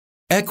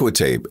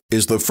Equi-Tape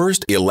is the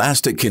first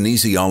elastic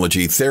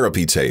kinesiology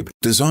therapy tape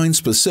designed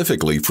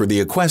specifically for the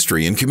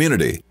equestrian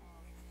community.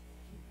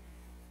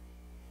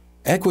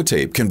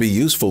 Equi-Tape can be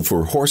useful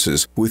for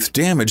horses with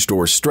damaged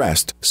or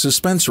stressed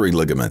suspensory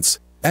ligaments.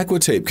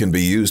 Equi-Tape can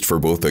be used for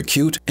both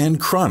acute and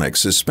chronic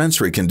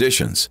suspensory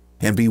conditions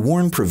and be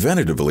worn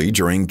preventatively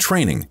during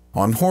training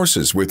on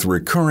horses with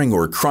recurring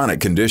or chronic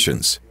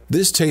conditions.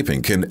 This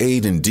taping can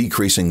aid in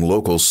decreasing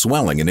local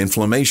swelling and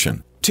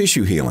inflammation,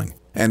 tissue healing,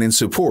 and in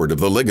support of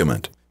the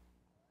ligament.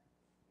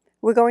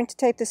 We're going to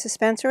tape the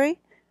suspensory.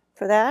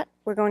 For that,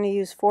 we're going to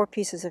use 4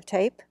 pieces of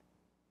tape.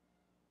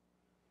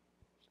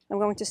 I'm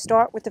going to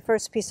start with the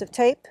first piece of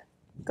tape,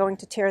 going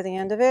to tear the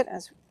end of it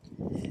as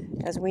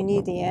we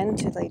need the end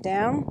to lay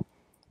down.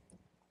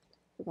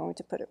 We're going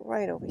to put it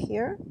right over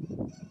here.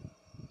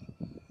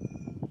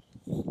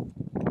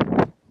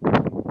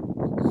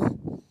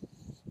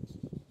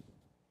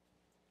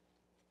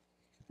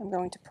 I'm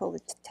going to pull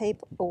the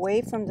tape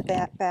away from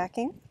the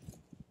backing.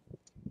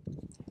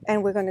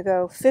 And we're going to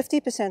go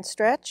 50%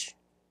 stretch.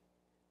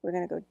 We're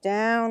going to go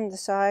down the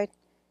side,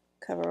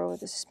 cover over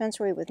the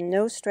suspensory with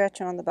no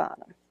stretch on the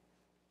bottom.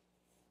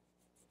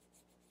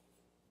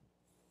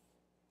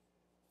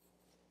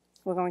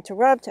 We're going to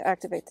rub to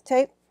activate the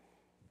tape.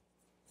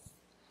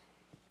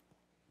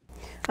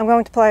 I'm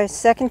going to apply a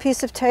second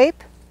piece of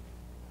tape.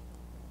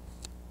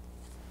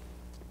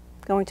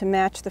 Going to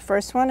match the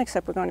first one,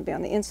 except we're going to be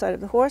on the inside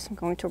of the horse. I'm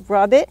going to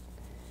rub it.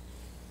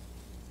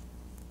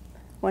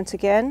 Once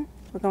again,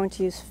 we're going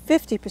to use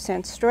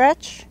 50%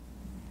 stretch.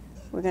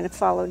 We're going to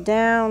follow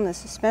down the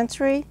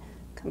suspensory,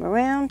 come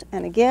around,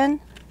 and again,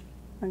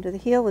 under the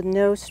heel with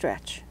no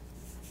stretch.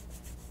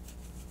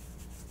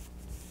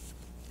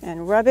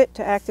 And rub it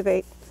to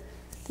activate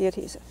the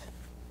adhesive.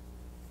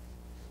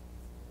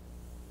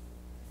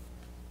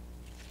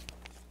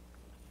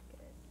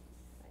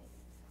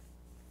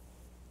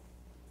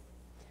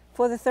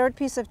 For the third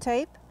piece of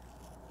tape,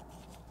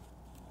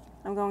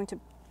 I'm going to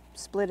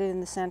split it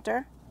in the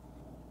center,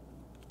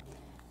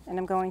 and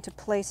I'm going to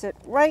place it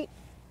right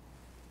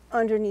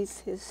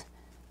underneath his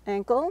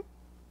ankle,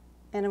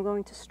 and I'm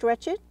going to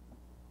stretch it.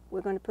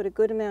 We're going to put a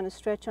good amount of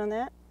stretch on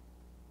that,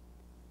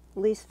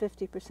 at least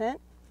 50%.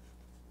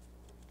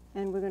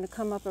 And we're going to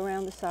come up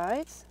around the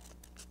sides.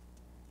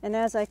 And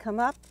as I come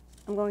up,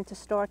 I'm going to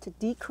start to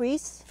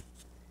decrease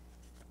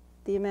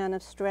the amount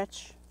of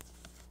stretch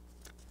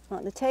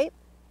on the tape.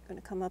 I'm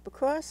going to come up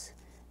across,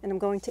 and I'm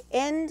going to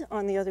end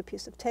on the other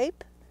piece of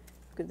tape.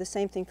 Do the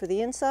same thing for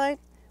the inside.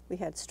 We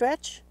had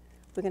stretch.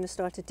 We're going to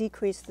start to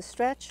decrease the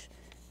stretch,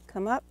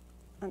 come up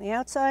on the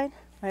outside,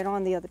 right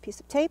on the other piece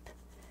of tape,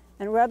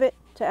 and rub it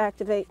to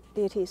activate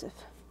the adhesive.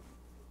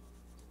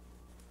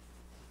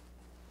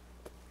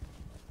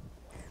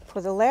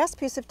 For the last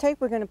piece of tape,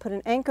 we're going to put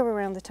an anchor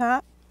around the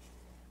top,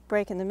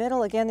 break in the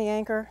middle. Again, the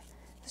anchor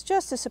is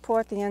just to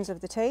support the ends of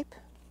the tape.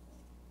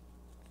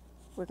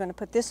 We're going to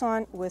put this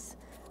on with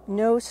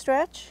no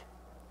stretch.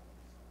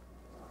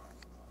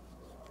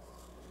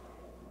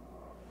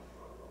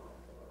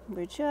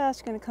 We're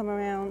just going to come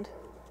around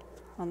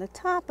on the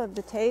top of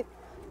the tape.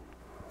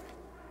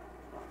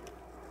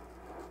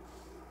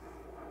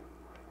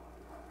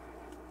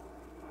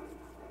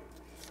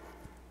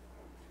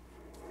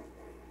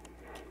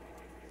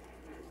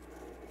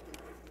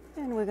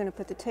 And we're going to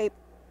put the tape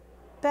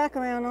back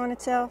around on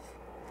itself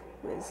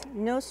with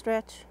no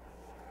stretch.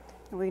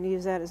 And we're going to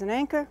use that as an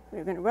anchor.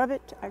 We're going to rub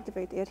it to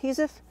activate the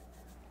adhesive.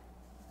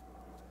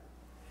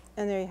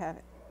 And there you have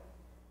it.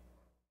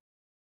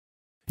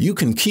 You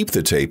can keep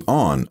the tape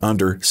on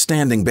under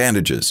standing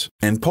bandages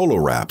and polo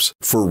wraps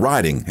for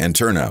riding and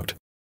turnout.